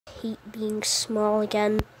hate being small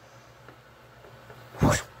again.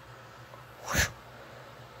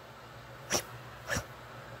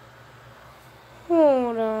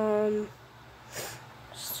 Hold on.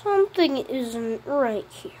 Something isn't right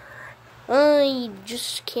here. I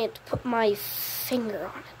just can't put my finger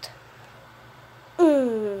on it.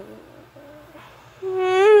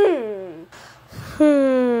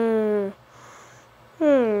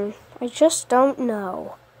 I just don't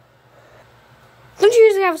know. Don't you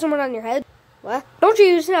usually have someone on your head? What? Don't you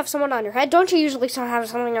usually have someone on your head? Don't you usually have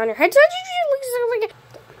something on your head? Don't you usually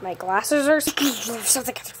my glasses are something on your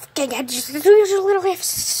fucking head. Did you usually have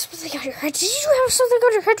something on your head? Did you have something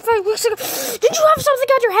on your head 5 weeks ago? Did you have something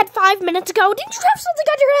on your head 5 minutes ago? Did you have something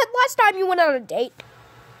on your head last time you went on a date?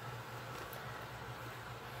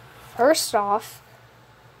 First off,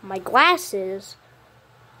 my glasses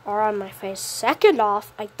are on my face. Second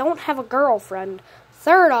off, I don't have a girlfriend.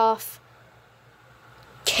 Third off,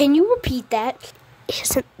 can you repeat that?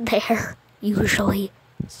 Isn't there usually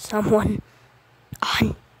someone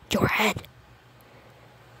on your head?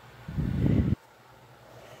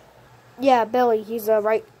 Yeah, Billy, he's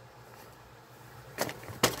right.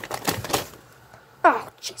 Oh,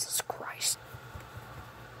 Jesus Christ.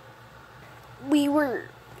 We were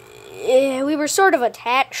sort of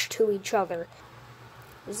attached to each other.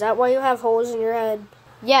 Is that why you have holes in your head?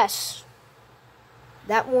 Yes.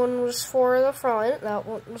 That one was for the front, that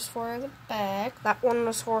one was for the back, that one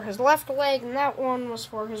was for his left leg, and that one was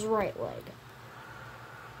for his right leg.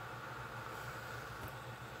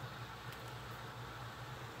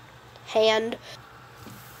 Hand.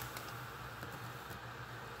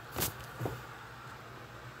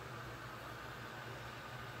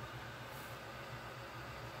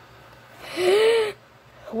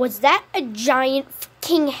 Was that a giant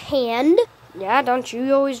fucking hand? Yeah, don't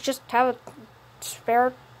you always just have a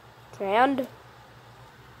spare hand?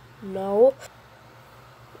 No.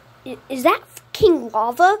 Is that fucking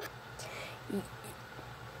lava?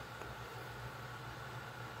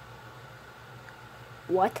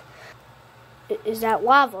 What? Is that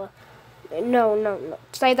lava? No.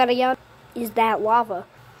 Say that again. Is that lava?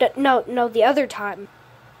 No, the other time.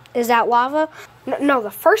 Is that lava? No,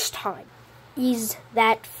 the first time. Is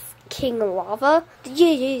that fucking lava?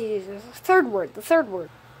 Yeah. The third word.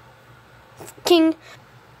 Fucking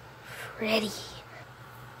Freddy.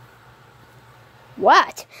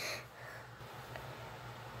 What?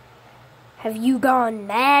 Have you gone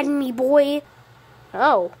mad, me boy?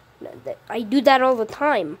 Oh, I do that all the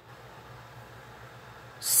time.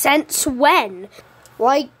 Since when?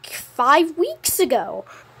 Like 5 weeks ago.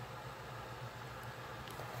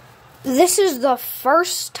 This is the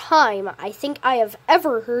first time I think I have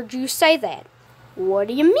ever heard you say that. What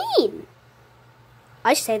do you mean?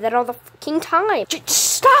 I say that all the fucking time.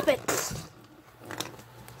 Stop it!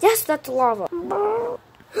 Yes, that's lava.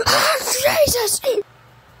 Jesus!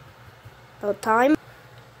 About time.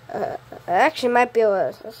 I actually might be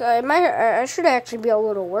I should actually be a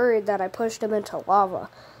little worried that I pushed him into lava.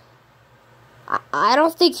 I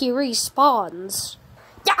don't think he respawns.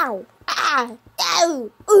 Ow! Ah! Ow!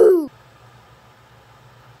 Ooh!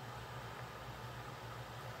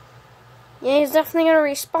 Yeah, he's definitely gonna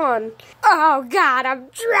respawn. Oh God, I'm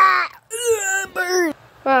dry. Burn.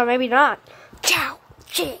 Well, maybe not. Chow,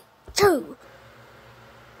 choo, choo.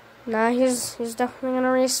 Nah, he's definitely gonna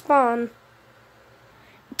respawn.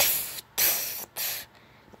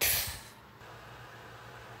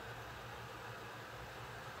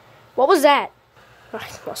 What was that? Oh, I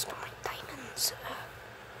lost all my diamonds.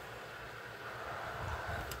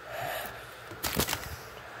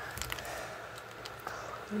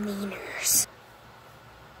 Meaners.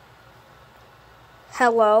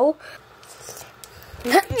 Hello?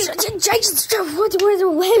 Jason, where the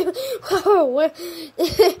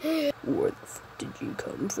fuck did you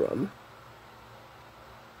come from?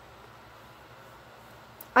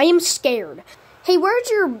 I am scared. Hey, where'd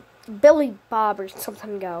your Billy Bob or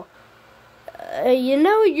something go? You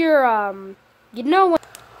know when...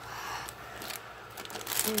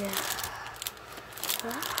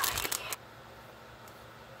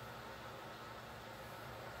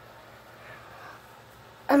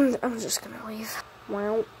 I'm just gonna leave.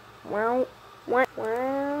 Wow.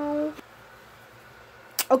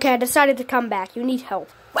 Okay, I decided to come back. You need help.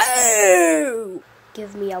 Whoa!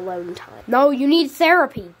 Give me alone time. No, you need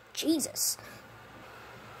therapy. Jesus.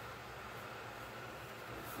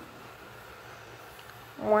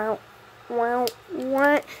 Wow.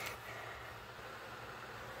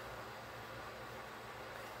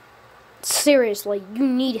 Seriously, you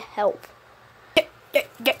need help.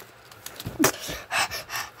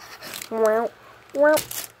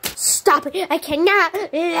 Stop Stop it. I cannot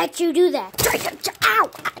let you do that. Ow.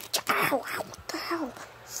 Ow. What the hell?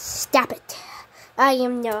 Stop it. I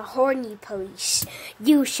am the horny police.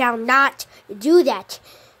 You shall not do that.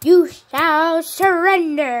 You shall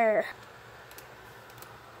surrender.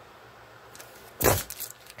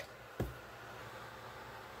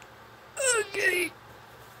 Okay.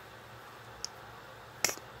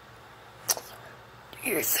 Do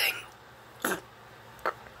your thing.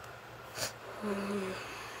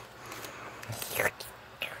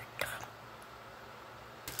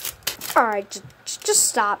 Alright, just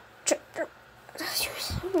stop.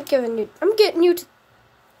 I'm getting you to...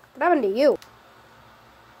 What happened to you?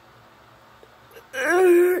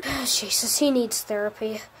 Jesus, he needs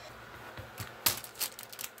therapy.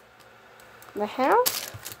 The hell?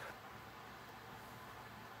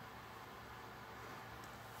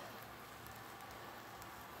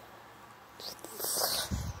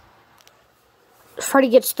 Freddy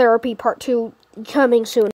Gets Therapy Part 2 coming soon.